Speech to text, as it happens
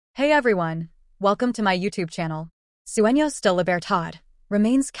Hey everyone, welcome to my YouTube channel. Sueños de Libertad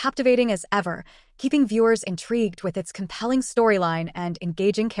remains captivating as ever, keeping viewers intrigued with its compelling storyline and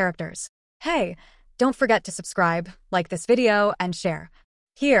engaging characters. Hey, don't forget to subscribe, like this video, and share.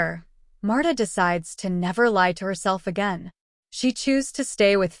 Here, Marta decides to never lie to herself again. She chooses to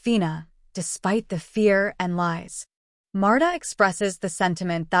stay with Fina, despite the fear and lies. Marta expresses the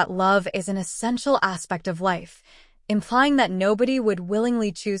sentiment that love is an essential aspect of life, implying that nobody would willingly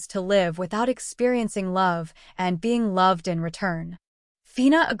choose to live without experiencing love and being loved in return.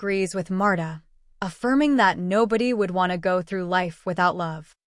 Fina agrees with Marta, affirming that nobody would want to go through life without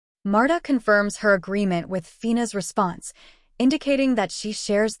love. Marta confirms her agreement with Fina's response, indicating that she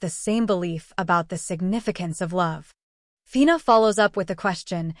shares the same belief about the significance of love. Fina follows up with a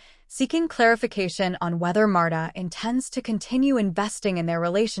question, seeking clarification on whether Marta intends to continue investing in their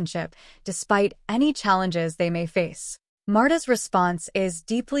relationship despite any challenges they may face. Marta's response is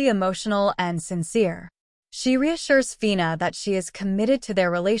deeply emotional and sincere. She reassures Fina that she is committed to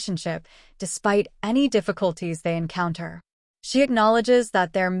their relationship despite any difficulties they encounter. She acknowledges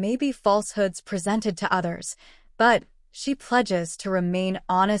that there may be falsehoods presented to others, but she pledges to remain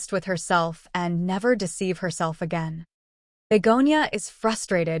honest with herself and never deceive herself again. Begonia is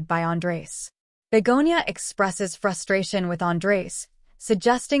frustrated by Andres. Begonia expresses frustration with Andres,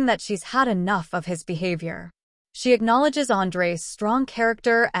 suggesting that she's had enough of his behavior. She acknowledges Andres' strong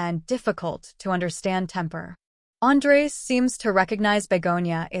character and difficult-to-understand temper. Andres seems to recognize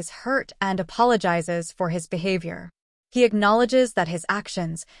Begonia is hurt and apologizes for his behavior. He acknowledges that his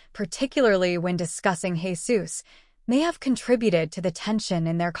actions, particularly when discussing Jesus, may have contributed to the tension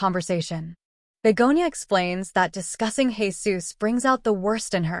in their conversation. Begonia explains that discussing Jesus brings out the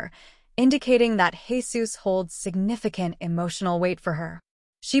worst in her, indicating that Jesus holds significant emotional weight for her.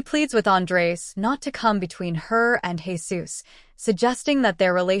 She pleads with Andres not to come between her and Jesus, suggesting that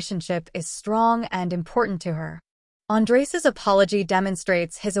their relationship is strong and important to her. Andres's apology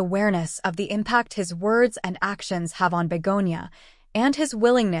demonstrates his awareness of the impact his words and actions have on Begonia, and his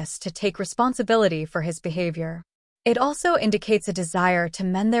willingness to take responsibility for his behavior. It also indicates a desire to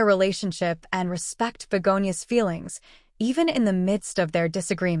mend their relationship and respect Begonia's feelings, even in the midst of their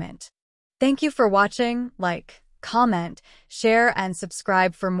disagreement. Thank you for watching. Like, comment, share, and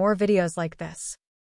subscribe for more videos like this.